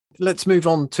let's move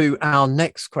on to our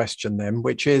next question then,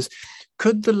 which is,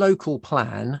 could the local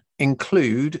plan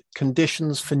include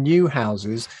conditions for new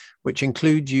houses which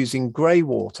include using grey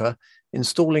water,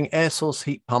 installing air source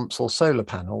heat pumps or solar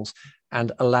panels,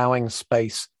 and allowing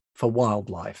space for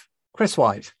wildlife? Chris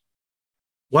White.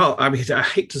 Well, I mean, I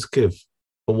hate to give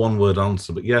a one-word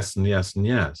answer, but yes and yes and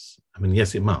yes. I mean,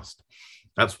 yes, it must.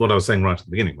 That's what I was saying right at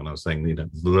the beginning when I was saying, the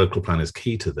local plan is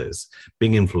key to this,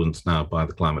 being influenced now by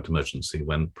the climate emergency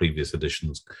when previous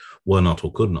editions were not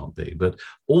or could not be. But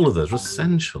all of those are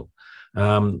essential.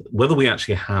 Whether we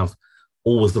actually have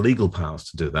always the legal powers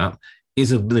to do that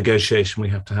is a negotiation we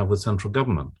have to have with central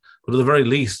government. But at the very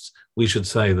least, we should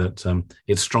say that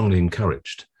it's strongly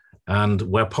encouraged. And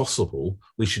where possible,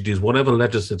 we should use whatever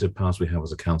legislative powers we have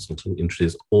as a council to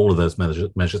introduce all of those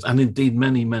measures, and indeed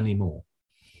many, many more.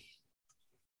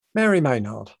 Mary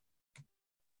Maynard.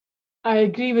 I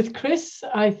agree with Chris.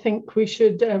 I think we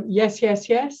should, yes, yes,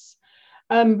 yes,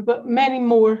 but many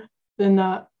more than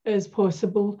that is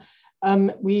possible.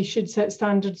 We should set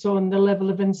standards on the level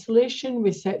of insulation.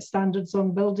 We set standards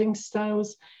on building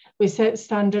styles. We set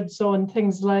standards on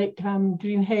things like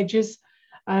green hedges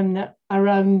and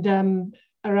around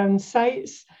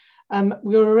sites.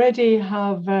 We already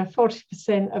have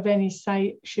 40% of any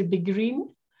site should be green.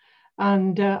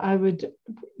 And I would,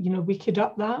 we could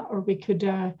up that, or we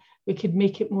could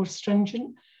make it more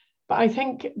stringent. But I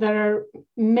think there are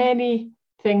many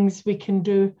things we can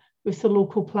do with the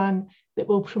local plan that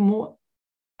will promote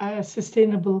a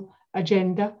sustainable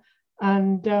agenda,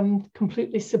 and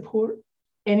completely support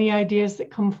any ideas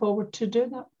that come forward to do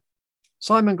that.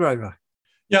 Simon Grover.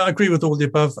 Yeah, I agree with all the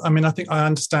above. I mean, I think I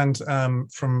understand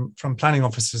from planning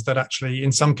officers that actually,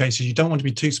 in some cases, you don't want to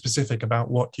be too specific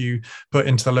about what you put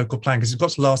into the local plan, because it's got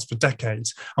to last for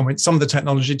decades. And when some of the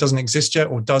technology doesn't exist yet,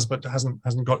 or does but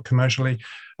hasn't got commercially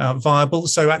viable.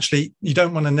 So actually, you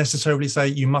don't want to necessarily say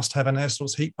you must have an air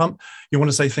source heat pump. You want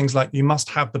to say things like you must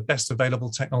have the best available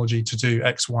technology to do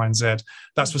X, Y, and Z.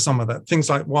 That's for some of that. Things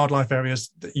like wildlife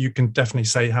areas, you can definitely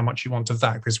say how much you want of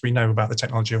that, because we know about the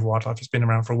technology of wildlife. It's been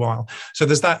around for a while. So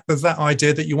there's that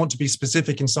idea that you want to be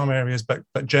specific in some areas, but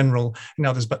general in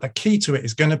others. But the key to it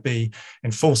is going to be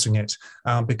enforcing it,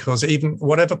 because even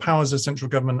whatever powers the central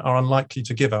government are unlikely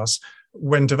to give us,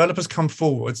 when developers come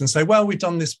forwards and say, well, we've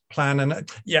done this plan,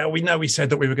 and yeah, we know we said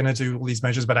that we were going to do all these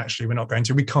measures, but actually we're not going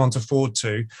to, we can't afford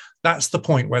to. That's the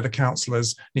point where the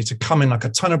councillors need to come in like a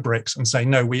ton of bricks and say,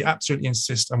 no, we absolutely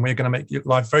insist, and we're going to make your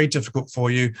life very difficult for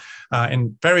you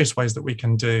in various ways that we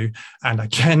can do. And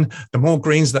again, the more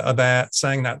Greens that are there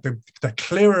saying that, the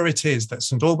clearer it is that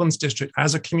St Albans District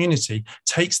as a community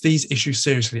takes these issues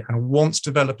seriously and wants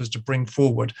developers to bring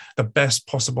forward the best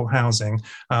possible housing,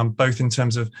 both in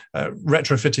terms of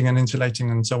retrofitting and insulating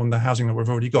and so on, the housing that we've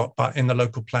already got, but in the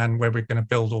local plan where we're going to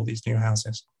build all these new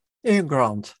houses. Ian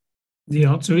Grant. The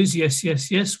answer is yes,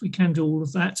 yes, yes, we can do all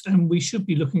of that. And we should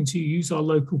be looking to use our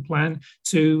local plan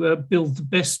to build the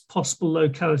best possible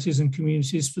localities and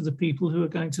communities for the people who are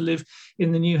going to live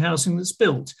in the new housing that's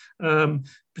built.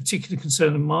 Particular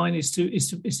concern of mine is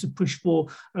to push for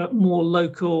more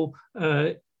local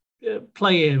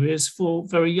play areas for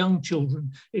very young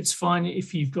children. It's fine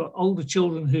if you've got older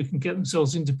children who can get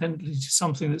themselves independently to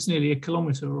something that's nearly a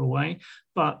kilometre away,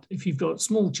 but if you've got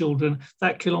small children,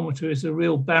 that kilometre is a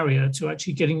real barrier to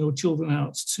actually getting your children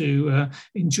out to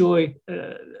enjoy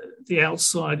the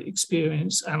outside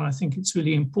experience. And I think it's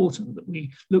really important that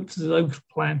we look to the local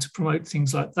plan to promote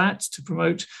things like that, to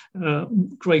promote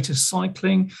greater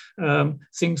cycling,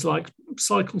 things like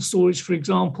cycle storage, for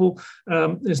example.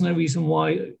 There's no reason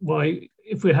why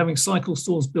if we're having cycle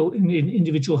stores built in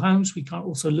individual homes, we can't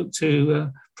also look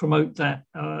to promote that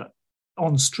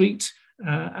on street.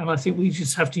 And I think we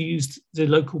just have to use the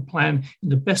local plan in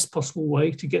the best possible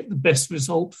way to get the best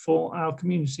result for our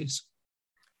communities.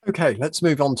 Okay, let's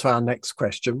move on to our next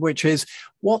question, which is,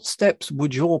 what steps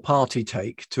would your party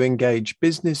take to engage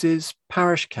businesses,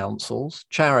 parish councils,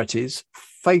 charities,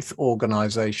 faith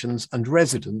organisations and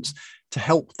residents to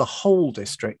help the whole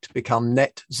district become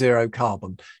net zero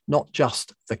carbon, not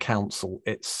just the council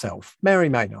itself? Mary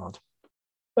Maynard.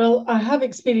 Well, I have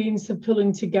experience of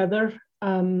pulling together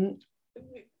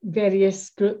various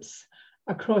groups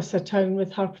across a town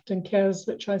with Harpenden Cares,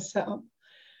 which I set up.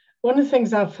 One of the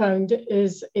things I've found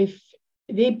is if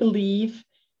they believe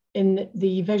in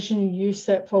the vision you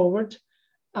set forward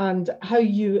and how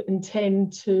you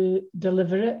intend to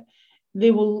deliver it, they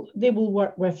will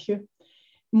work with you.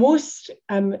 Most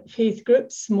faith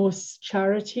groups, most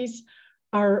charities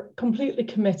are completely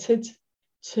committed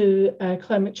to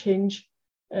climate change,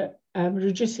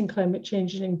 reducing climate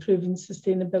change and improving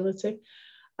sustainability.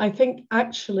 I think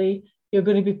actually You're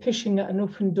going to be pushing at an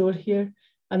open door here,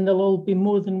 and they'll all be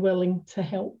more than willing to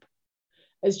help.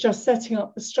 It's just setting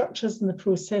up the structures and the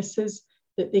processes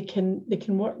that they can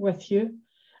work with you,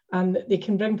 and that they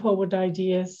can bring forward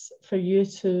ideas for you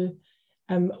to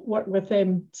work with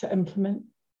them to implement.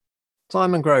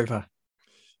 Simon Grover.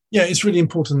 Yeah, it's really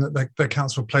important that the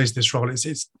council plays this role.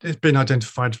 It's been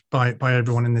identified by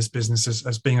everyone in this business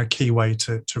as being a key way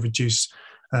to reduce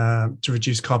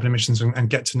carbon emissions and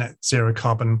get to net zero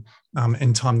carbon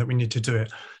in time that we need to do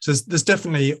it. So there's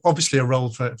definitely, obviously, a role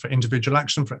for individual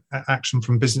action, for action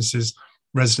from businesses,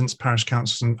 residents, parish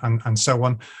councils, and so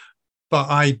on. But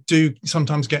I do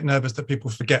sometimes get nervous that people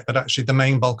forget that actually the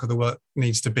main bulk of the work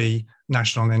needs to be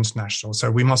national and international. So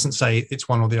we mustn't say it's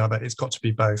one or the other. It's got to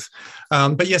be both.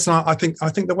 But yes, and I think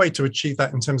the way to achieve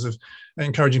that in terms of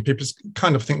encouraging people is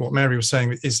kind of think what Mary was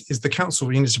saying is the council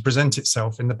needs to present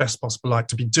itself in the best possible light,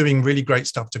 to be doing really great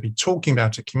stuff, to be talking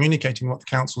about it, communicating what the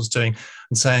council's doing,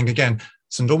 and saying again,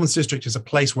 St Albans District is a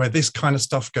place where this kind of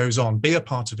stuff goes on. Be a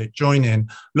part of it, join in,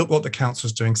 look what the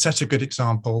council's doing, set a good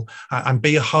example, and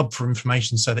be a hub for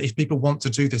information so that if people want to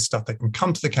do this stuff, they can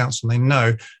come to the council and they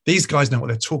know these guys know what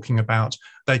they're talking about.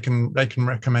 They can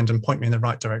recommend and point me in the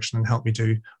right direction and help me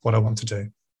do what I want to do.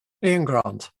 Ian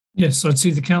Grant. Yes, I'd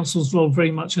see the council's role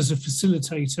very much as a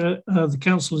facilitator. The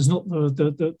council is not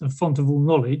the font of all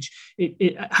knowledge.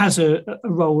 It has a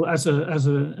role as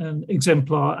an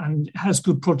exemplar and has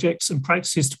good projects and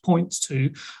practices to point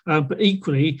to. But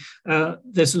equally,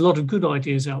 there's a lot of good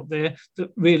ideas out there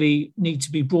that really need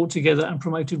to be brought together and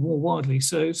promoted more widely.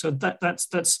 So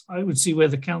that's I would see where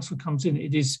the council comes in.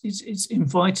 It's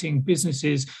inviting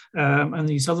businesses and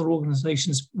these other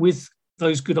organisations with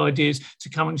those good ideas to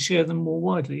come and share them more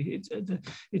widely.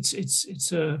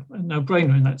 It's a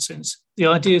no-brainer in that sense. The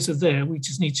ideas are there. We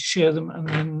just need to share them and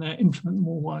then implement them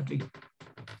more widely.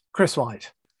 Chris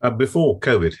White. Before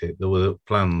COVID hit, there were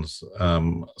plans,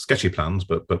 sketchy plans,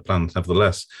 but plans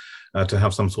nevertheless, to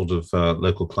have some sort of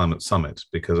local climate summit,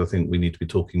 because I think we need to be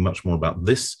talking much more about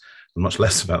this and much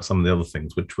less about some of the other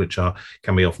things, which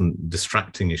can be often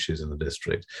distracting issues in the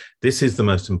district. This is the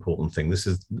most important thing. This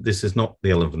is not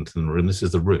the elephant in the room. This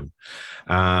is the room,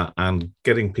 and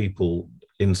getting people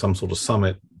in some sort of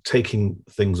summit, taking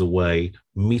things away,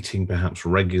 meeting perhaps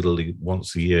regularly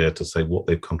once a year to say what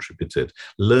they've contributed,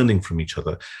 learning from each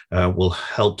other will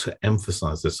help to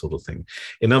emphasize this sort of thing.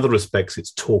 In other respects,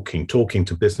 it's talking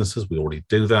to businesses. We already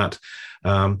do that.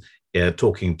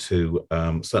 Talking to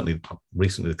certainly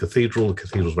recently the cathedral. The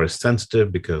cathedral is very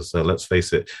sensitive because let's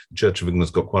face it, the Church of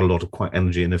England's got quite a lot of quite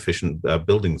energy inefficient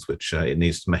buildings which it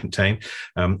needs to maintain,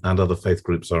 and other faith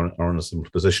groups are in a similar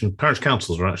position. Parish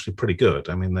councils are actually pretty good.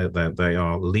 I mean, they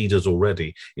are leaders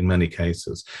already in many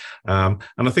cases, and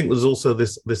I think there's also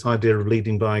this idea of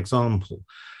leading by example.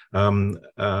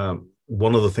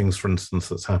 One of the things, for instance,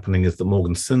 that's happening is that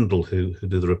Morgan Sindall, who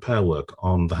do the repair work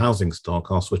on the housing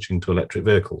stock, are switching to electric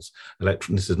vehicles.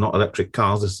 This is not electric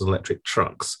cars, this is electric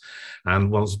trucks. And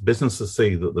once businesses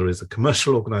see that there is a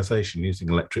commercial organisation using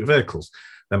electric vehicles,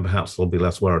 then perhaps they'll be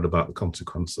less worried about the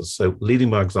consequences. So leading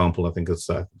by example, I think, as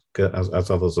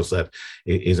others have said,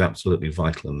 is absolutely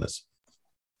vital in this.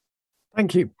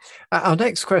 Thank you. Our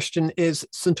next question is,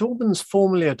 St Albans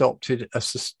formally adopted a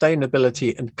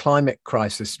sustainability and climate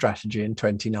crisis strategy in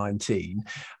 2019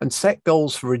 and set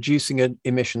goals for reducing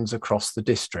emissions across the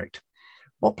district.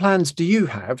 What plans do you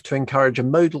have to encourage a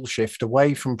modal shift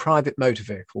away from private motor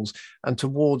vehicles and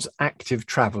towards active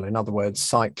travel, in other words,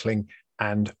 cycling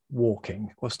and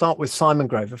walking? We'll start with Simon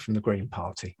Grover from the Green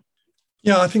Party.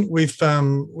 Yeah, I think we've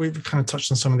kind of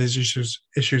touched on some of these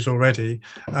issues already.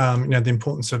 The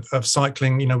importance of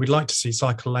cycling. We'd like to see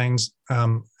cycle lanes,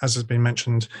 as has been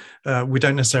mentioned. We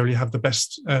don't necessarily have the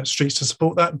best streets to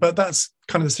support that, but that's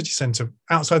kind of the city centre.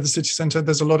 Outside the city centre,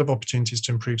 there's a lot of opportunities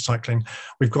to improve cycling.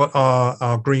 We've got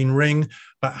our green ring,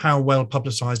 but how well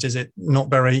publicised is it?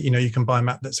 Not very. You can buy a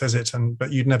map that says it,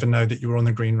 but you'd never know that you were on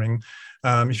the green ring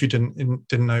if you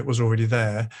didn't know it was already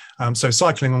there. So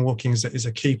cycling and walking is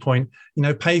a key point.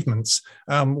 Pavements.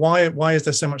 Why is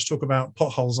there so much talk about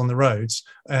potholes on the roads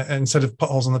instead of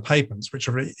potholes on the pavements, which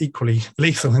are equally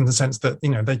lethal in the sense that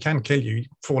they can kill you,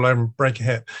 fall over and break a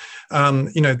hip.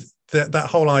 That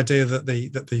whole idea that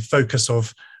the focus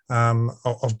of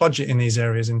budget in these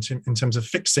areas in terms of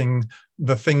fixing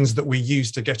the things that we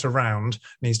use to get around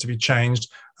needs to be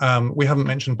changed. We haven't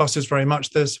mentioned buses very much.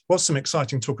 There was some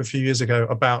exciting talk a few years ago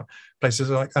about places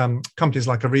like companies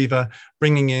like Arriva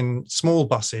bringing in small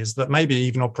buses that maybe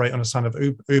even operate on a kind of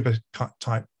Uber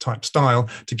type style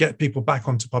to get people back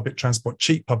onto public transport,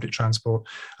 cheap public transport.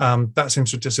 That seems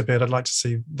to have disappeared. I'd like to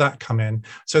see that come in.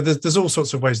 So there's all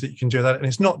sorts of ways that you can do that. And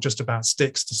it's not just about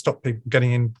sticks to stop people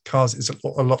getting in cars. It's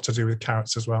a lot to do with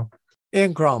carrots as well.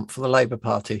 Ian Grant for the Labour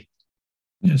Party.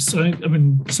 Yes, so I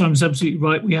mean, Simon's absolutely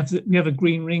right. We have a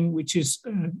green ring, which is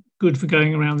good for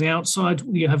going around the outside.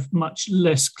 We have much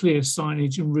less clear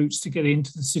signage and routes to get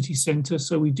into the city centre.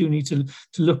 So we do need to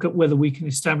look at whether we can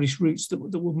establish routes that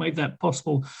will make that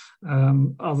possible,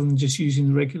 other than just using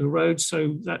the regular roads.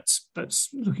 So that's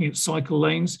looking at cycle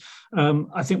lanes.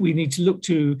 I think we need to look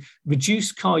to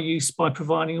reduce car use by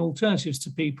providing alternatives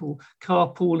to people.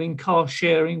 Carpooling, car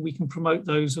sharing, we can promote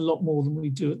those a lot more than we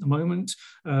do at the moment.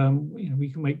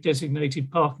 We can make designated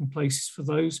parking places for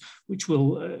those, which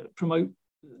will promote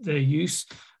their use.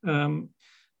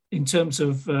 In terms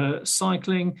of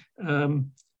cycling,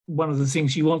 one of the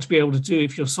things you want to be able to do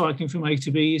if you're cycling from A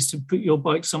to B is to put your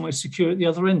bike somewhere secure at the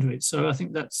other end of it. So I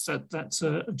think that's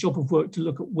a job of work to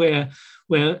look at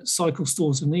where cycle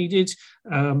stores are needed.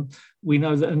 We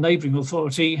know that a neighbouring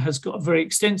authority has got a very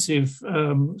extensive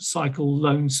cycle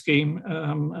loan scheme,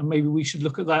 and maybe we should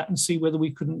look at that and see whether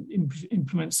we couldn't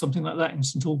implement something like that in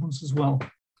St Albans as well.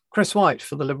 Chris White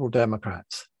for the Liberal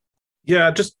Democrats.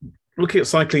 Yeah, just looking at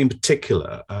cycling in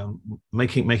particular,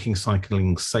 making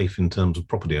cycling safe in terms of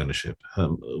property ownership.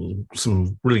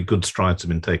 Some really good strides have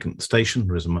been taken at the station.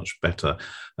 There is a much better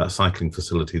cycling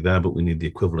facility there, but we need the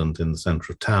equivalent in the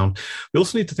centre of town. We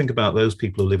also need to think about those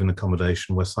people who live in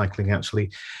accommodation where cycling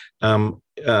actually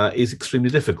is extremely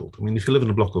difficult. I mean, if you live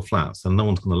in a block of flats, then no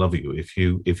one's going to love you if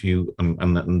you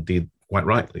and indeed quite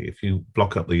rightly, if you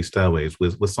block up these stairways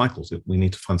with cycles. We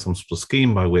need to find some sort of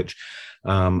scheme by which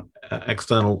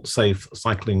external safe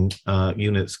cycling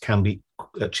units can be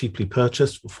cheaply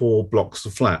purchased for blocks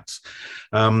of flats.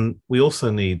 We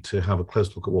also need to have a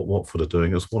close look at what Watford are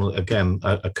doing. As one, again,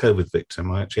 a COVID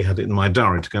victim. I actually had it in my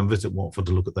diary to go and visit Watford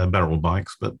to look at their Beryl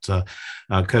bikes, but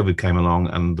COVID came along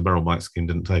and the Beryl bike scheme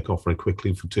didn't take off very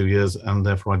quickly for 2 years, and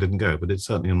therefore I didn't go. But it's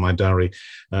certainly in my diary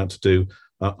to do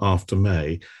after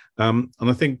May. And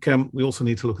I think we also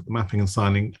need to look at the mapping and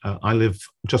signing. I live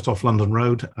just off London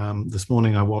Road. This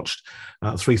morning I watched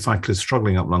 3 cyclists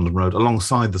struggling up London Road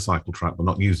alongside the cycle track but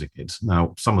not using it.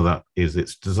 Now, some of that is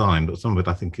its design, but some of it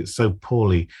I think it's so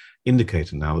poorly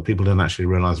indicated now that people don't actually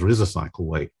realise there is a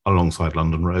cycleway alongside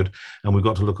London Road. And we've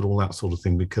got to look at all that sort of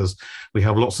thing because we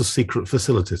have lots of secret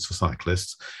facilities for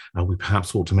cyclists. We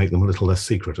perhaps ought to make them a little less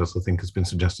secret, as I think has been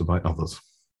suggested by others.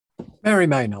 Mary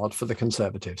Maynard for the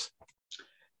Conservatives.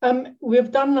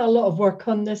 We've done a lot of work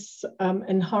on this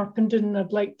in Harpenden.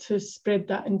 I'd like to spread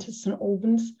that into St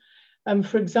Albans.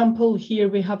 For example, here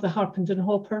we have the Harpenden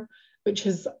Hopper, which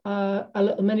is a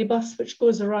little minibus which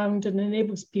goes around and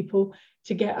enables people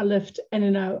to get a lift in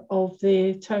and out of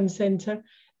the town centre.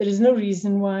 There is no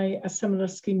reason why a similar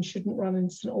scheme shouldn't run in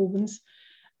St Albans.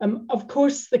 Of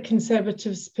course, the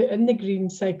Conservatives put in the green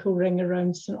cycle ring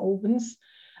around St Albans,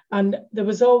 and there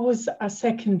was always a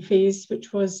second phase,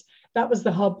 that was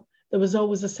the hub. There was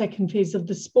always a second phase of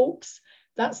the spokes.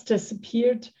 That's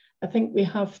disappeared. I think we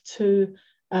have to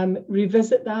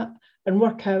revisit that and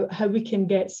work out how we can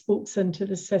get spokes into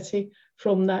the city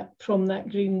from that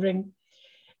green ring.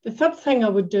 The third thing I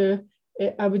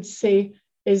would say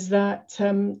is that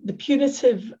the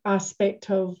punitive aspect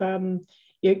of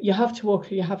you have to walk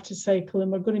or you have to cycle,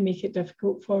 and we're going to make it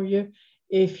difficult for you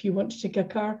if you want to take a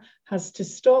car, has to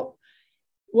stop.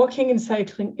 Walking and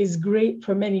cycling is great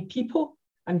for many people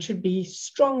and should be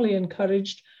strongly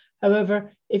encouraged.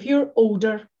 However, if you're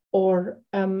older or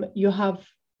you have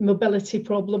mobility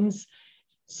problems,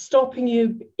 stopping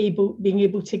you being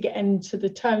able to get into the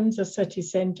towns or city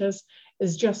centres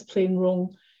is just plain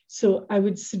wrong. So I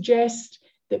would suggest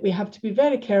that we have to be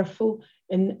very careful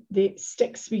in the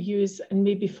sticks we use and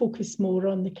maybe focus more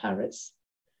on the carrots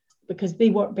because they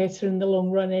work better in the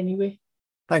long run anyway.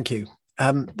 Thank you.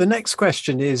 The next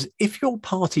question is, if your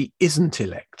party isn't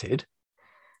elected,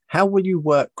 how will you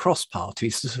work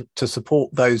cross-parties to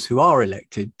support those who are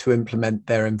elected to implement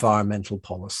their environmental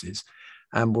policies?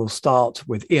 And we'll start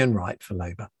with Ian Wright for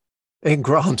Labour. Ian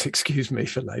Grant,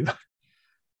 for Labour.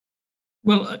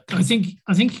 Well, I think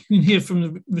you can hear from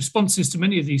the responses to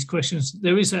many of these questions,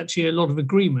 there is actually a lot of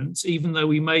agreement, even though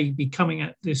we may be coming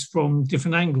at this from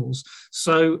different angles.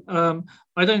 So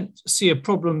I don't see a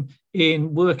problem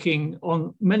in working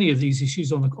on many of these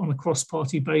issues on a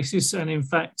cross-party basis. And in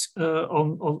fact,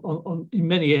 in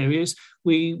many areas,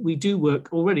 we do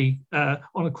work already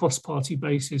on a cross-party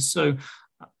basis. So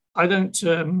I don't,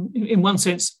 in one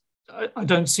sense, I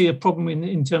don't see a problem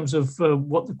in terms of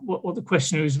what the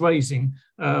questioner is raising.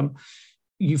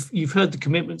 You've heard the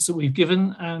commitments that we've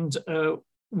given, and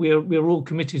we're all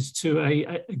committed to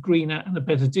a greener and a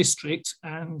better district.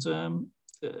 And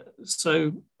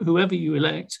so whoever you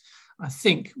elect, I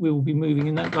think we will be moving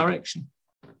in that direction.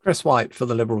 Chris White for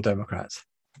the Liberal Democrats.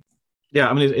 Yeah,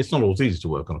 I mean, it's not always easy to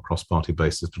work on a cross-party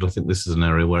basis, but I think this is an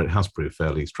area where it has proved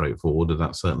fairly straightforward, and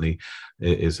that certainly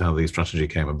is how the strategy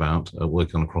came about,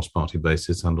 working on a cross-party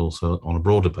basis and also on a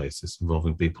broader basis,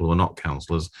 involving people who are not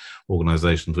councillors,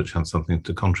 organisations which had something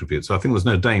to contribute. So I think there's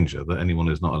no danger that anyone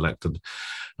who's not elected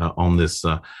on this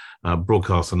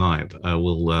broadcast tonight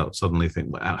will suddenly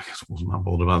think, well, I guess I wasn't that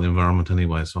bothered about the environment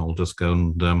anyway, so I'll just go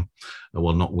and,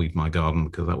 not weed my garden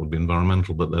because that would be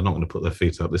environmental, but they're not going to put their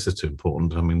feet up. This is too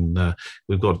important. I mean,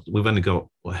 we've only got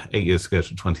 8 years to go to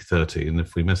 2030, and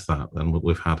if we miss that, then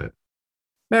we've had it.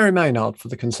 Mary Maynard for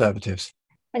the Conservatives.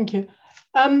 Thank you.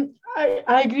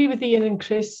 I agree with Ian and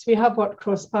Chris. We have worked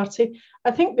cross-party.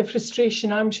 I think the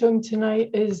frustration I'm showing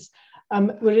tonight is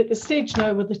we're at the stage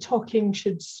now where the talking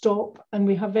should stop, and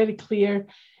we have very clear,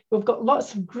 we've got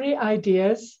lots of great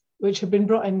ideas which have been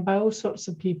brought in by all sorts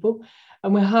of people,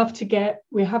 and we have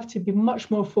to be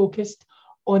much more focused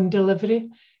on delivery.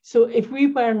 So if we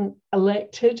weren't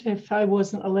elected, if I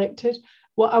wasn't elected,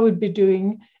 what I would be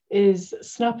doing is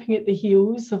snapping at the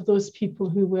heels of those people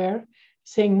who were,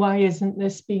 saying, why isn't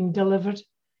this being delivered?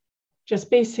 Just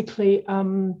basically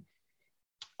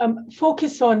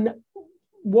focus on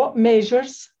what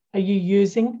measures are you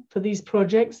using for these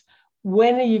projects?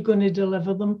 When are you going to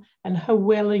deliver them? And how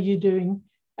well are you doing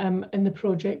in the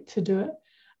project to do it?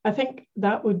 I think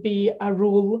that would be a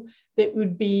role that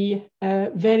would be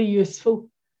very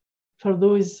useful for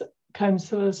those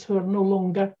councillors who are no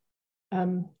longer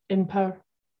in power.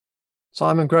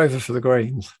 Simon Grover for the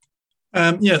Greens.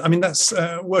 Yeah, I mean, that's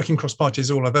working cross-party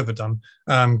is all I've ever done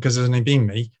because there's only been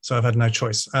me, so I've had no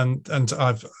choice. And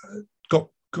I've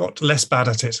got less bad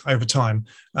at it over time.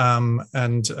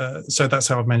 So that's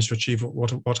how I've managed to achieve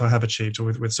what I have achieved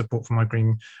with support from my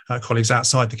Green colleagues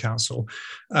outside the council.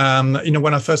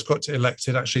 When I first got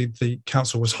elected, actually the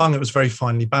council was hung. It was very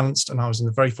finely balanced, and I was in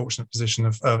the very fortunate position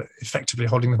of effectively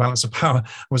holding the balance of power.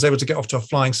 I was able to get off to a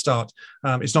flying start.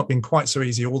 It's not been quite so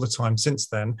easy all the time since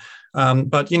then.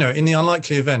 But, in the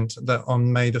unlikely event that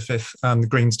on May the 5th, the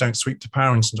Greens don't sweep to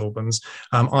power in St Albans,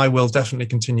 I will definitely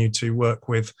continue to work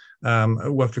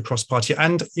across party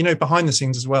and, behind the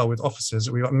scenes as well with officers.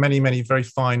 We've got many, many very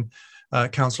fine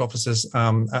council officers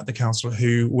at the council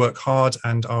who work hard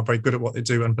and are very good at what they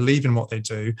do and believe in what they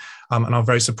do and are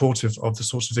very supportive of the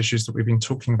sorts of issues that we've been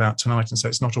talking about tonight. And so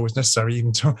it's not always necessary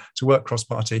even to work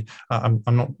cross-party. I'm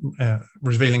not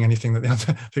revealing anything that the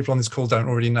other people on this call don't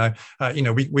already know.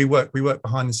 We work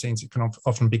behind the scenes. It can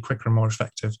often be quicker and more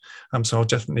effective. So I'll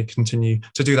definitely continue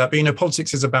to do that. But,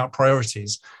 politics is about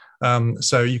priorities.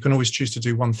 So you can always choose to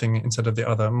do one thing instead of the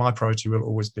other. My priority will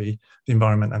always be the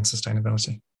environment and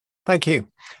sustainability. Thank you.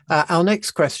 Our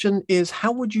next question is,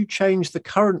 how would you change the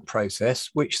current process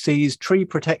which sees tree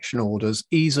protection orders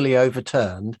easily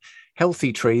overturned,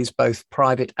 healthy trees, both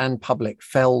private and public,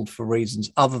 felled for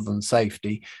reasons other than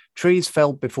safety, trees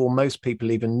felled before most people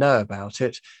even know about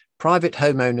it, private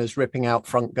homeowners ripping out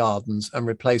front gardens and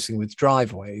replacing with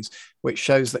driveways, which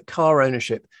shows that car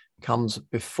ownership comes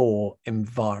before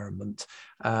environment?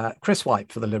 Chris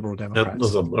White for the Liberal Democrats.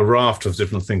 There's a raft of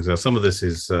different things there. Some of this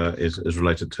is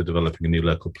related to developing a new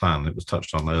local plan. It was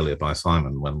touched on earlier by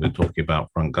Simon when we were talking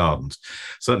about front gardens.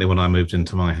 Certainly when I moved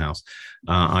into my house,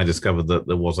 I discovered that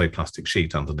there was a plastic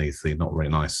sheet underneath the not very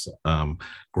nice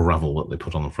gravel that they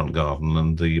put on the front garden,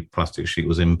 and the plastic sheet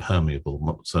was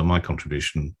impermeable. So my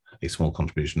contribution, a small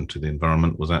contribution to the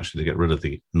environment, was actually to get rid of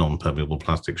the non-permeable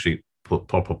plastic sheet, put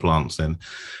proper plants in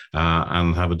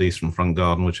and have a decent front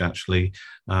garden which actually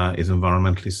is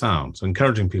environmentally sound. So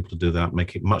encouraging people to do that,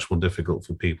 make it much more difficult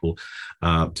for people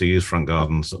to use front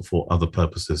gardens for other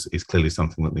purposes, is clearly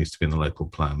something that needs to be in the local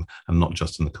plan and not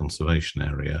just in the conservation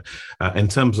area. In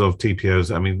terms of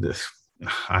TPOs, I mean,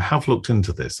 I have looked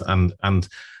into this, and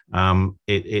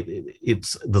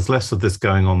there's less of this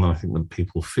going on than I think that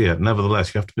people fear.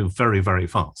 Nevertheless, you have to move very, very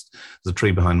fast. There's a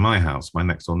tree behind my house. My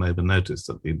next door neighbour noticed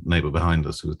that the neighbour behind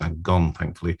us, who is now gone,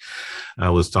 thankfully,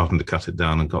 was starting to cut it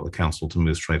down and got the council to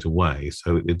move straight away.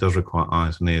 So it does require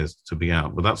eyes and ears to be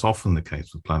out. But that's often the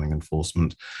case with planning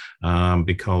enforcement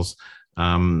because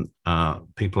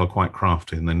people are quite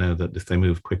crafty, and they know that if they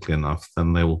move quickly enough,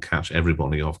 then they will catch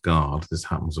everybody off guard. This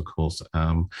happens, of course,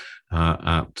 on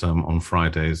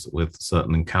Fridays with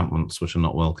certain encampments which are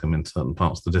not welcome in certain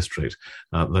parts of the district.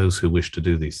 Those who wish to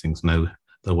do these things know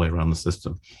their way around the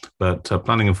system. But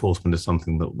planning enforcement is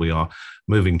something that we are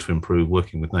moving to improve,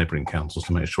 working with neighbouring councils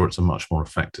to make sure it's a much more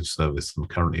effective service than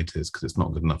currently it is, because it's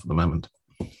not good enough at the moment.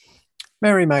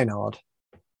 Mary Maynard.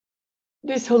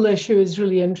 This whole issue is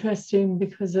really interesting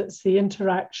because it's the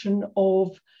interaction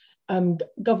of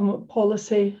government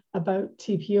policy about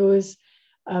TPOs,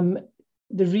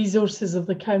 the resources of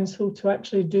the council to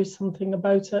actually do something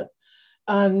about it,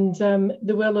 and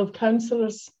the will of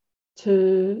councillors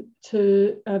to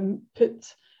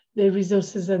put the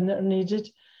resources in that are needed.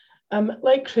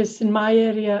 Like Chris, in my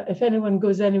area, if anyone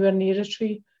goes anywhere near a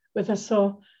tree with a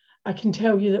saw, I can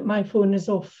tell you that my phone is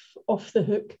off the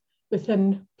hook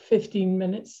within 15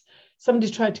 minutes.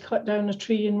 Somebody tried to cut down a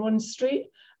tree in one street.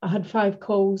 I had 5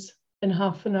 calls in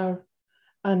half an hour,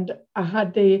 and I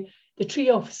had the tree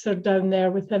officer down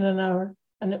there within an hour,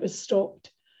 and it was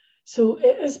stopped. So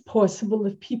it is possible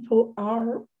if people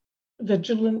are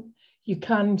vigilant, you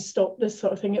can stop this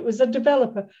sort of thing. It was a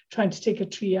developer trying to take a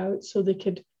tree out so they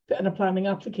could put in a planning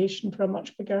application for a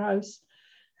much bigger house.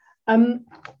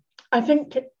 I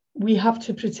think we have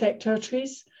to protect our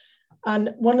trees.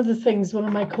 And one of the things one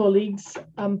of my colleagues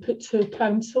put to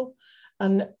council,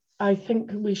 and I think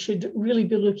we should really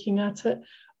be looking at it,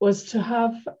 was to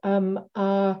have an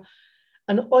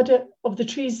audit of the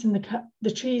trees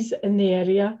in the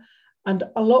area, and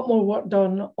a lot more work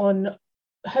done on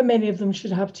how many of them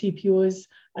should have TPOs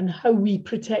and how we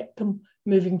protect them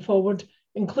moving forward,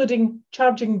 including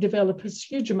charging developers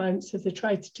huge amounts if they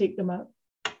try to take them out.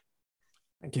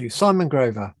 Thank you. Simon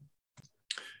Grover.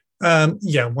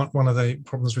 One of the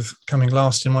problems with coming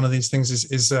last in one of these things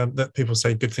is that people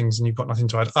say good things and you've got nothing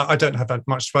to add. I don't have that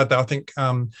much to add there. I think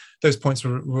those points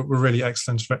were really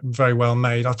excellent, very well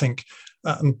made. I think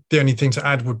the only thing to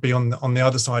add would be on the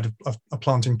other side of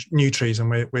planting new trees,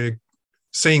 and we're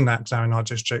seeing that now in our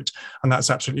district, and that's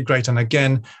absolutely great. And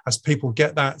again, as people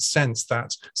get that sense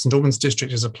that St Albans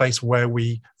district is a place where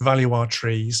we value our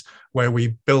trees, where we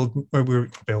plant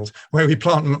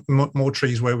more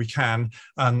trees where we can,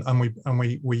 and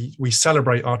we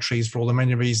celebrate our trees for all the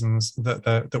many reasons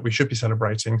that we should be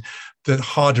celebrating, the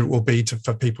harder it will be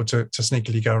for people to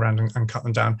sneakily go around and cut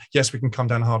them down. Yes, we can come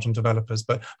down hard on developers,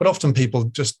 but often people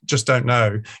just don't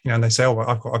know, and they say, oh, well,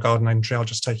 I've got a garden owned tree, I'll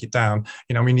just take it down.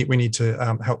 We need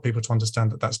to help people to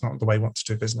understand that that's not the way we want to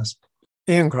do business.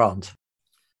 Ian Grant.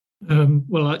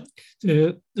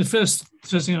 The first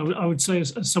thing I would say,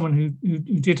 as someone who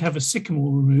did have a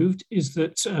sycamore removed, is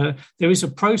that there is a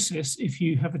process if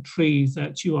you have a tree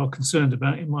that you are concerned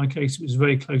about. In my case, it was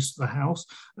very close to the house,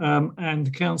 and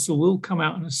the council will come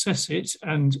out and assess it.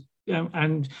 And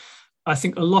I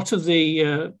think a lot of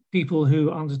the people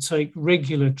who undertake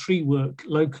regular tree work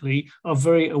locally are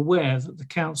very aware that the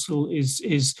council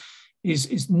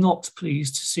is not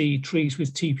pleased to see trees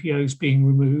with TPOs being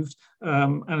removed,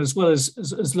 and as well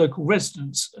as local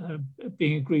residents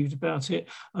being aggrieved about it.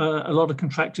 A lot of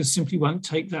contractors simply won't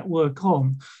take that work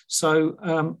on.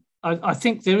 So I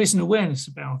think there is an awareness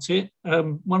about it.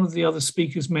 One of the other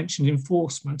speakers mentioned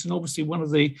enforcement, and obviously one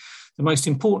of the most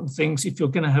important things, if you're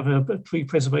going to have a tree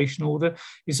preservation order,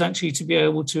 is actually to be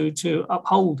able to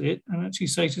uphold it and actually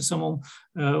say to someone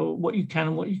what you can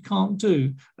and what you can't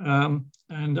do.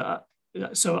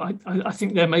 So I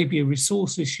think there may be a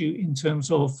resource issue in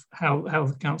terms of how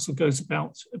the council goes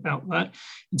about that.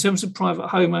 In terms of private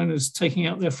homeowners taking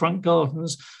out their front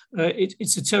gardens,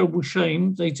 it's a terrible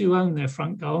shame. They do own their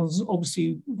front gardens.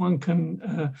 Obviously, one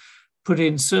can put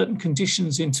in certain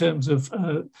conditions in terms of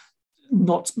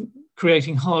not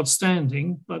creating hard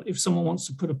standing, but if someone wants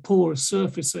to put a porous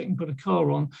surface they can put a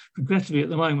car on, regrettably at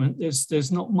the moment,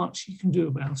 there's not much you can do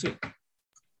about it.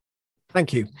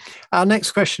 Thank you. Our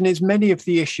next question is, many of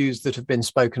the issues that have been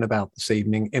spoken about this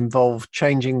evening involve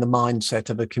changing the mindset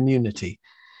of a community.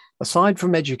 Aside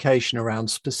from education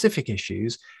around specific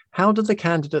issues, how do the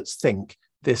candidates think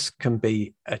this can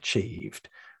be achieved?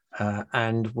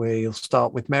 And we'll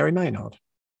start with Mary Maynard.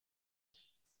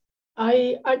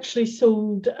 I actually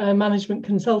sold management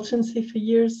consultancy for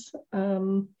years,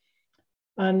 and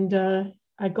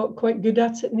I got quite good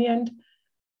at it in the end.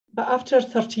 But after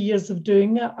 30 years of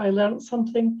doing it, I learned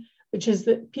something, which is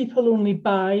that people only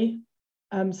buy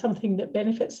something that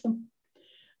benefits them.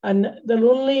 And they'll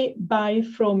only buy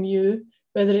from you,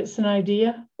 whether it's an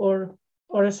idea or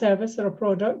a service or a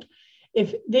product,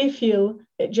 if they feel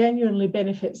it genuinely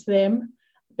benefits them,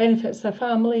 benefits their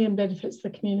family and benefits the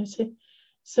community.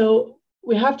 So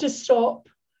we have to stop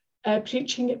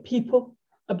preaching at people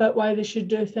about why they should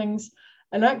do things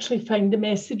and actually find the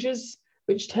messages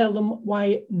which tell them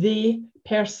why they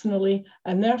personally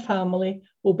and their family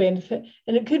will benefit.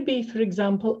 And it could be, for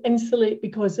example, insulate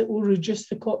because it will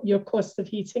reduce your cost of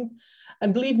heating.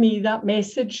 And believe me, that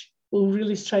message will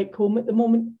really strike home at the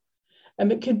moment.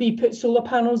 It could be put solar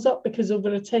panels up, because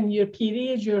over a 10-year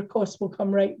period, your costs will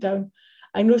come right down.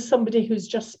 I know somebody who's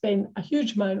just spent a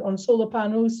huge amount on solar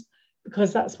panels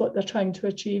because that's what they're trying to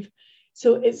achieve.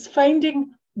 So it's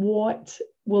finding what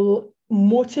will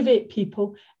motivate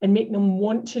people and make them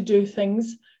want to do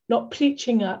things, not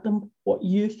preaching at them what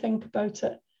you think about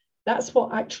it. That's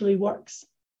what actually works.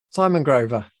 Simon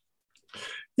Grover.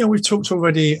 Yeah, we've talked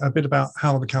already a bit about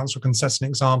how the council can set an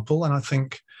example, and I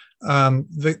think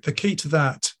the key to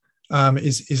that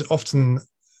is often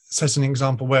set an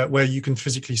example where you can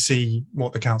physically see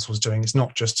what the council is doing. It's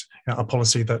not just a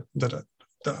policy that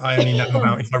I only know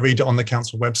about if I read it on the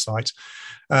council website.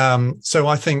 So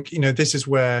I think this is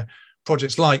where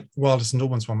projects like Wilder St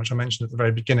Albans one, which I mentioned at the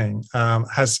very beginning,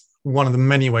 has one of the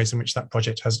many ways in which that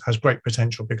project has great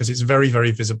potential, because it's very,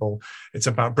 very visible. It's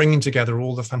about bringing together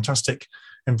all the fantastic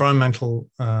environmental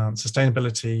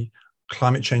sustainability,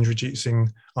 climate change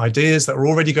reducing ideas that are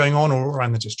already going on all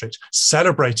around the district,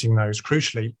 celebrating those,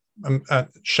 crucially,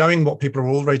 showing what people are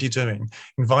already doing,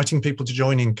 inviting people to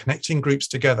join in, connecting groups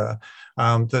together.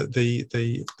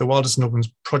 The Wilder St Albans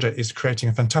project is creating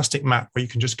a fantastic map where you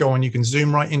can just go on, you can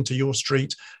zoom right into your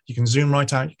street, you can zoom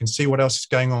right out, you can see what else is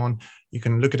going on, you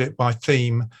can look at it by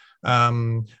theme.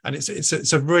 And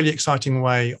it's a really exciting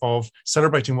way of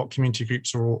celebrating what community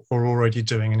groups are already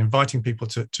doing and inviting people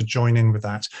to join in with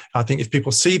that. I think if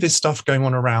people see this stuff going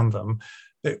on around them,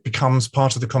 it becomes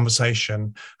part of the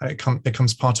conversation. It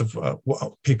becomes part of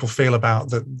what people feel about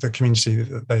the community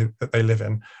that they live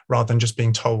in, rather than just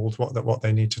being told what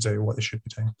they need to do, what they should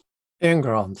be doing. Ian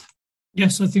Grant.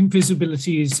 Yes, I think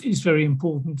visibility is very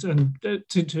important. And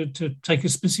to take a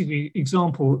specific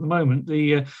example, at the moment,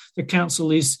 the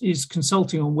council is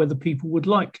consulting on whether people would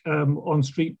like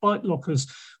on-street bike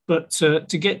lockers. But to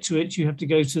get to it, you have to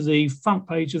go to the front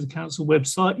page of the council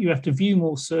website. You have to view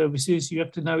more services. You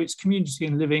have to know it's community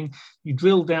and living. You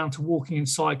drill down to walking and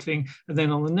cycling, and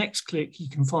then on the next click, you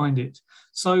can find it.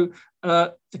 So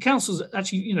the council's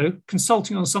actually,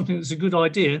 consulting on something that's a good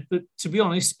idea, but to be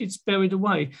honest, it's buried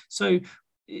away. So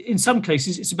in some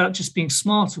cases, it's about just being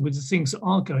smarter with the things that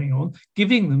are going on,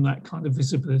 giving them that kind of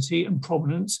visibility and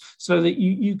prominence so that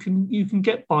you can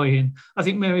get buy-in. I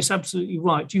think Mary's absolutely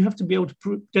right. You have to be able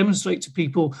to demonstrate to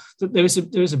people that there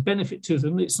is a benefit to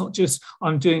them. It's not just,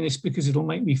 I'm doing this because it'll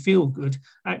make me feel good.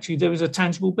 Actually, there is a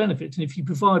tangible benefit. And if you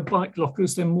provide bike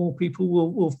lockers, then more people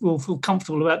will feel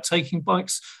comfortable about taking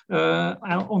bikes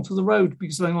out onto the road,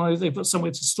 because they know they've got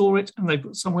somewhere to store it, and they've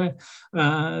got somewhere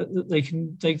that they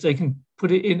can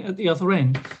put it in at the other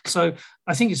end. So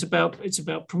I think it's about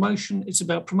promotion. It's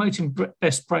about promoting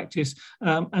best practice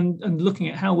and looking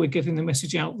at how we're getting the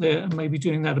message out there, and maybe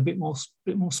doing that a bit more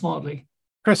smartly.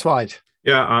 Chris White.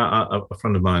 Yeah, a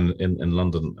friend of mine in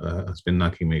London has been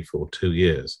nagging me for 2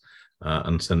 years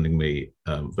and sending me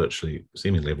virtually,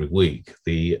 seemingly every week,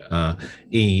 the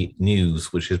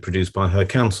e-news, which is produced by her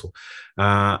council.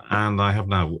 And I have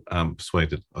now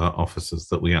persuaded officers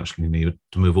that we actually need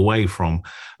to move away from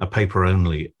a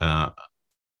paper-only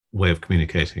way of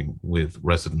communicating with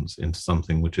residents into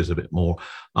something which is a bit more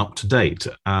up to date.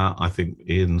 I think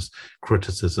Ian's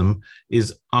criticism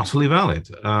is utterly valid.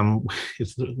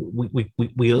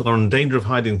 We are in danger of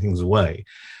hiding things away,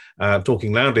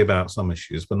 talking loudly about some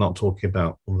issues, but not talking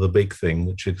about the big thing,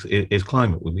 which is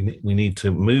climate. We need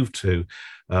to move to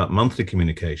monthly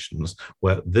communications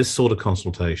where this sort of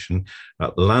consultation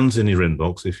lands in your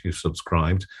inbox if you've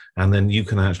subscribed, and then you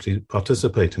can actually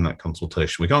participate in that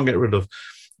consultation. We can't get rid of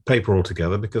paper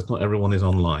altogether because not everyone is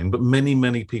online, but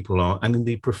many people are, and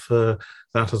indeed prefer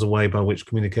that as a way by which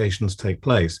communications take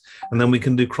place. And then we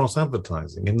can do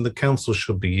cross-advertising, and the council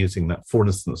should be using that, for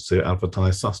instance, to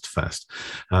advertise Susfest.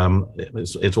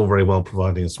 It's all very well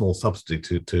providing a small subsidy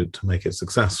to make it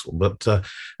successful, but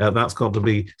that's got to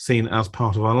be seen as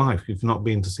part of our life. If you've not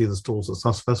been to see the stalls at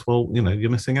Susfest, well,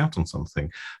 you're missing out on something.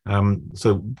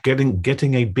 So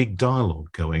getting a big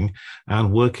dialogue going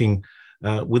and working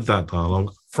with that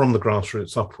dialogue from the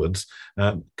grassroots upwards,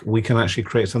 we can actually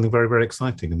create something very, very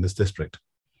exciting in this district.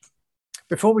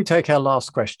 Before we take our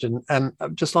last question,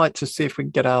 I'd just like to see if we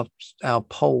can get our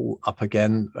poll up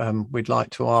again. We'd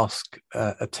like to ask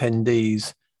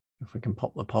attendees if we can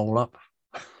pop the poll up.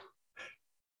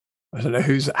 I don't know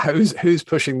who's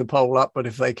pushing the poll up, but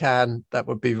if they can, that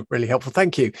would be really helpful.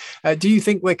 Thank you. Do you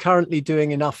think we're currently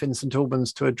doing enough in St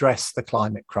Albans to address the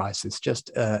climate crisis?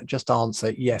 Just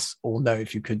answer yes or no,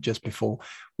 if you could, just before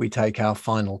we take our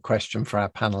final question for our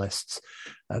panelists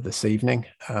this evening.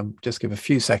 Just give a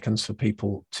few seconds for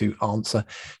people to answer.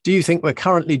 Do you think we're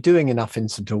currently doing enough in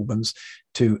St Albans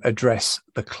to address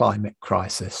the climate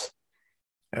crisis?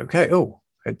 Okay. Oh,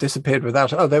 it disappeared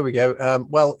without. Oh, there we go.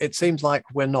 Well, it seems like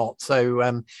we're not.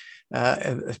 So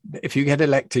if you get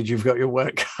elected, you've got your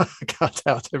work cut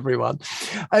out, everyone.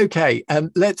 Okay.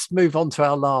 Let's move on to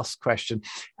our last question,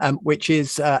 which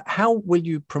is how will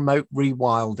you promote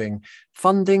rewilding,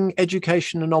 funding,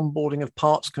 education and onboarding of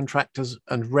parks contractors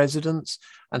and residents?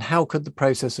 And how could the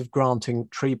process of granting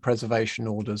tree preservation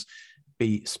orders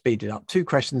be speeded up? Two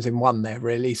questions in one there,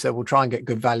 really. So we'll try and get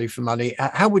good value for money.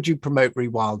 How would you promote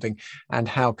rewilding, and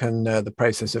how can the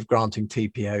process of granting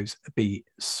TPOs be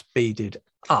speeded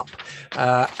up?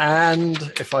 And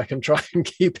if I can try and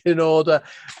keep in order,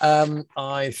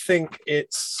 I think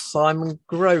it's Simon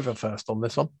Grover first on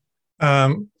this one.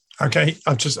 Okay,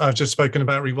 I've just spoken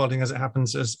about rewilding as it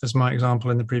happens as my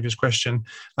example in the previous question.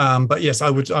 But yes,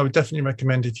 I would definitely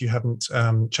recommend, if you haven't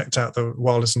checked out the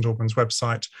Wild St Albans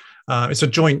website. It's a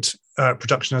joint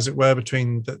production, as it were,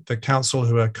 between the council,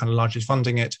 who are kind of largely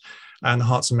funding it, and the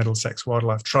Herts and Middlesex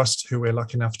Wildlife Trust, who we're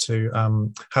lucky enough to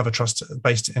have a trust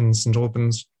based in St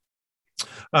Albans.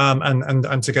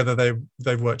 And together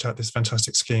they've worked out this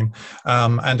fantastic scheme,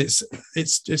 and it's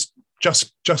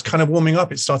just kind of warming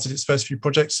up. It started its first few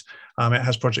projects. It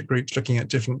has project groups looking at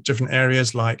different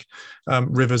areas like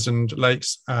rivers and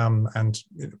lakes, and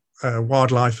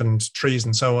wildlife and trees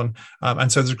and so on.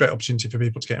 And so there's a great opportunity for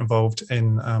people to get involved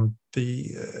in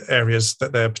the areas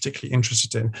that they're particularly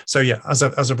interested in. So yeah, as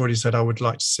I've already said, I would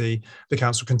like to see the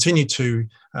council continue to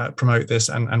promote this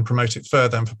and promote it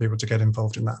further, and for people to get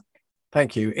involved in that.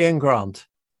 Thank you. Ian Grant.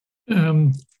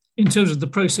 In terms of the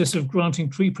process of granting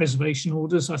tree preservation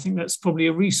orders, I think that's probably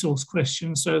a resource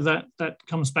question. So that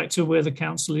comes back to where the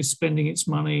council is spending its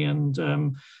money and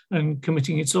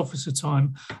committing its officer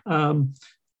time.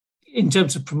 In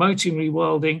terms of promoting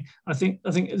rewilding, I think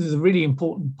the really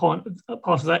important part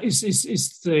of that is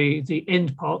the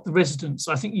end part, the residents.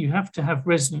 I think you have to have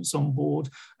residents on board.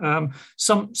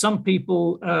 Some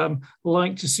people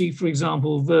like to see, for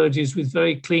example, verges with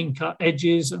very clean-cut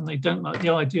edges, and they don't like the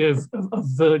idea of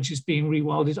verges being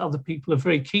rewilded. Other people are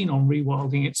very keen on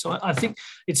rewilding it. So I think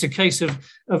it's a case of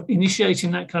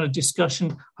initiating that kind of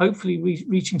discussion, hopefully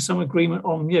reaching some agreement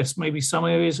on, yes, maybe some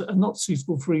areas are not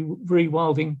suitable for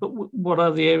rewilding, but what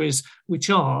are the areas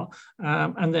which are,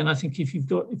 and then I think if you've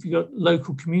got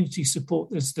local community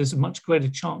support, there's a much greater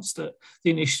chance that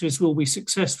the initiatives will be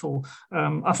successful.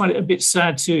 I find it a bit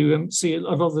sad to see a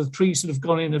lot of the trees that have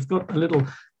gone in have got a little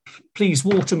 "Please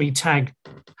water me" tag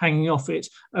hanging off it,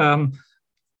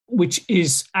 which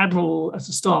is admirable at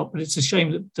the start, but it's a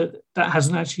shame that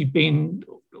hasn't actually been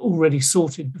already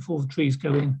sorted before the trees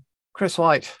go in. Chris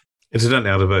White. Incidentally,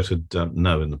 I'd have voted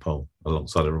no in the poll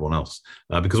alongside everyone else,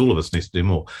 because all of us need to do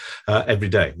more. Every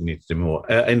day we need to do more.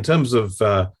 In terms of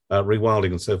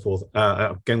rewilding and so forth,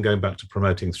 again, going back to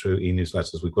promoting through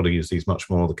e-newsletters, we've got to use these much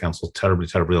more. The council's terribly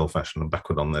old-fashioned and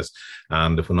backward on this.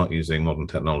 And if we're not using modern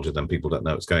technology, then people don't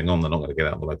know what's going on. They're not going to get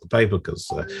out in the local paper because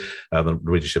the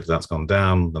readership of that's gone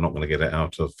down. They're not going to get it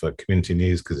out of community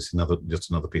news because it's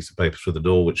just another piece of paper through the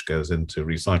door, which goes into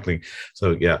recycling.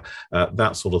 So yeah,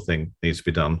 that sort of thing needs to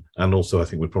be done. And also, I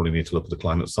think we probably need to look at the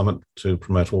climate summit to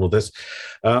promote all of this.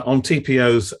 On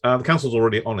TPOs, the council's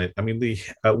already on it. I mean, the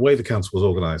way the council was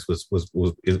organised was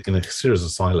in a series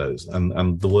of silos,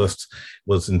 and the worst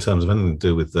was in terms of anything to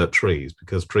do with trees,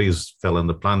 because trees fell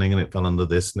under planning, and it fell under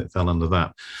this, and it fell under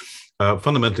that.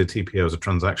 Fundamentally, TPO is a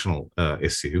transactional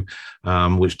issue,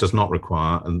 which does not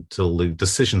require, until the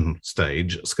decision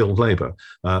stage, skilled labour.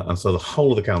 And so the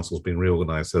whole of the council has been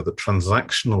reorganised so that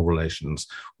transactional relations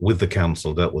with the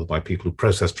council dealt with by people who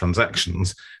process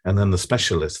transactions, and then the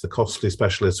specialists, the costly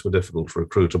specialists who are difficult to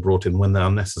recruit, are brought in when they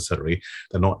are necessary.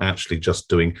 They're not actually just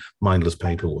doing mindless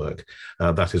paperwork.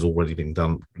 That is already being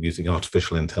done using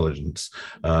artificial intelligence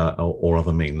or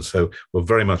other means. So we're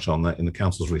very much on that in the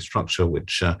council's restructure,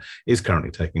 which is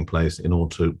currently taking place in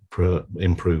order to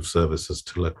improve services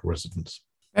to local residents.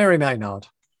 Mary Maynard.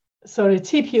 Sorry,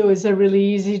 TPOs are really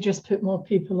easy, just put more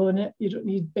people on it. You don't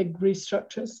need big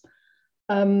restructures.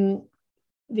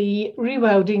 The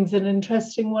rewilding is an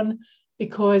interesting one,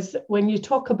 because when you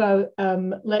talk about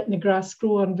letting the grass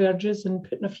grow on verges and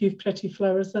putting a few pretty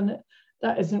flowers in it,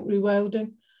 that isn't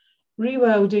rewilding.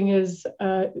 Rewilding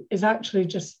is actually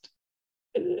just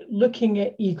looking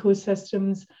at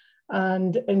ecosystems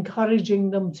and encouraging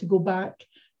them to go back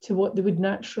to what they would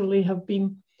naturally have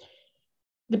been.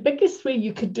 The biggest way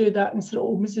you could do that in St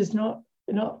Albans is not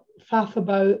faff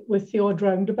about with the odd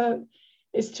roundabout,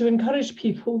 is to encourage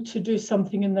people to do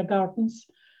something in their gardens.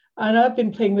 And I've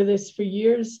been playing with this for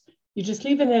years. You just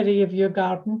leave an area of your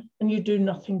garden and you do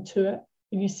nothing to it,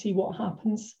 and you see what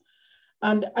happens.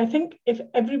 And I think if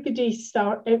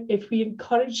we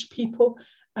encourage people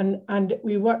and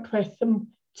we worked with them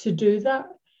to do that.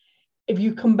 If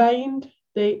you combined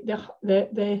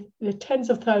the tens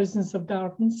of thousands of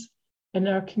gardens in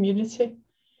our community,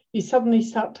 you suddenly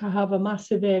start to have a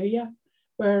massive area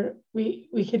where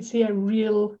we could see a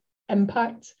real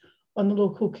impact on the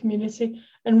local community.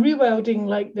 And rewilding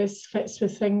like this fits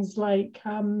with things like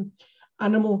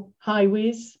animal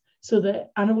highways so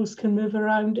that animals can move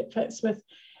around. It fits with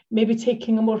maybe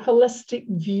taking a more holistic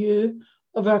view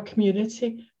of our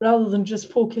community rather than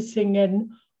just focusing in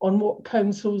on what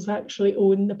councils actually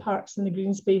own the parks and the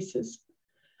green spaces.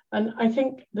 And I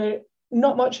think that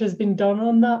not much has been done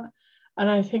on that. And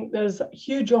I think there's a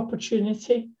huge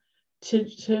opportunity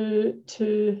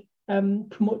to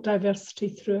promote diversity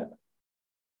through it.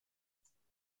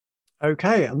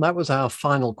 Okay, and that was our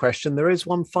final question. There is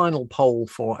one final poll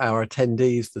for our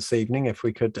attendees this evening, if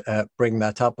we could bring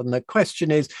that up. And the question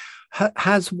is,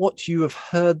 has what you have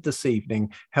heard this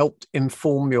evening helped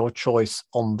inform your choice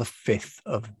on the 5th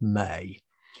of May?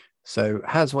 So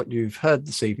has what you've heard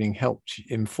this evening helped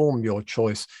inform your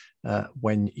choice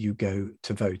when you go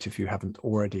to vote, if you haven't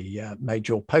already made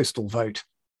your postal vote?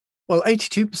 Well,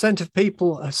 82% of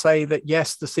people say that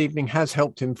yes, this evening has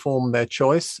helped inform their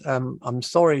choice. I'm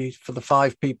sorry for the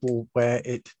 5 people where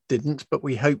it didn't, but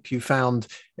we hope you found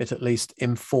it at least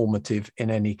informative in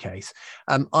any case.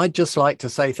 I'd just like to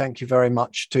say thank you very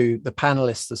much to the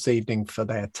panelists this evening for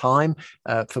their time,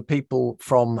 for people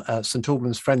from St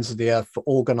Albans Friends of the Earth for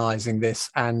organising this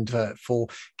and for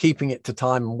keeping it to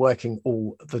time and working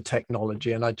all the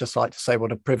technology. And I'd just like to say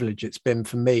what a privilege it's been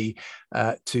for me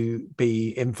to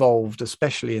be involved,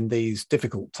 especially in these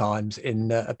difficult times,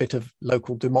 in a bit of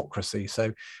local democracy.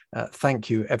 So thank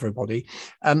you, everybody.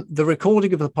 The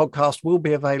recording of the podcast will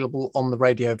be available on the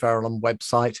Radio Verulam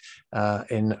website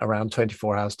in around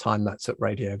 24 hours time. That's at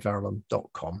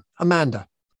radioverulam.com. Amanda.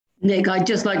 Nick, I'd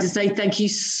just like to say thank you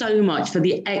so much for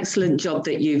the excellent job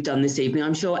that you've done this evening.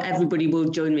 I'm sure everybody will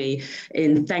join me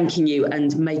in thanking you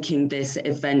and making this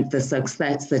event the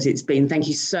success that it's been. Thank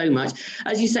you so much.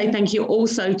 As you say, thank you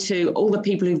also to all the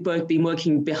people who've both been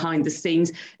working behind the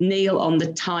scenes, Neil on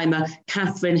the timer,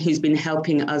 Catherine, who's been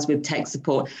helping us with tech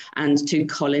support, and to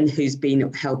Colin, who's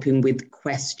been helping with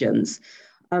questions.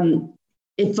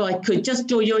 If I could just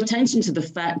draw your attention to the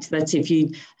fact that if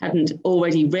you hadn't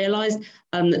already realised,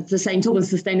 the St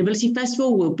Albans Sustainability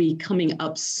Festival will be coming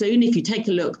up soon. If you take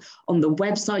a look on the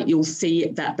website, you'll see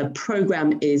that the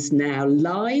programme is now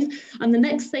live. And the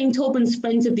next St Albans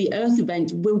Friends of the Earth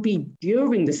event will be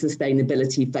during the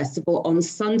Sustainability Festival on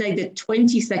Sunday, the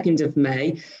 22nd of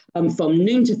May, from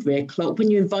noon to 3 o'clock, when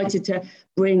you're invited to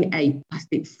bring a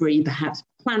plastic-free, perhaps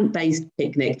plant-based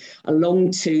picnic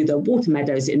along to the water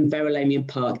meadows in Verulamium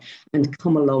Park and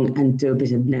come along and do a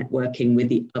bit of networking with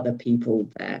the other people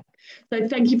there. So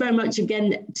thank you very much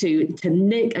again to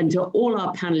Nick and to all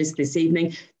our panelists this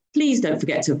evening. Please don't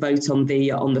forget to vote on the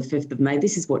 5th of May.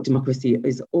 This is what democracy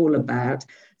is all about.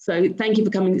 So thank you for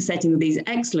coming and setting these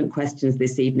excellent questions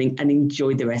this evening, and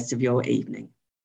enjoy the rest of your evening.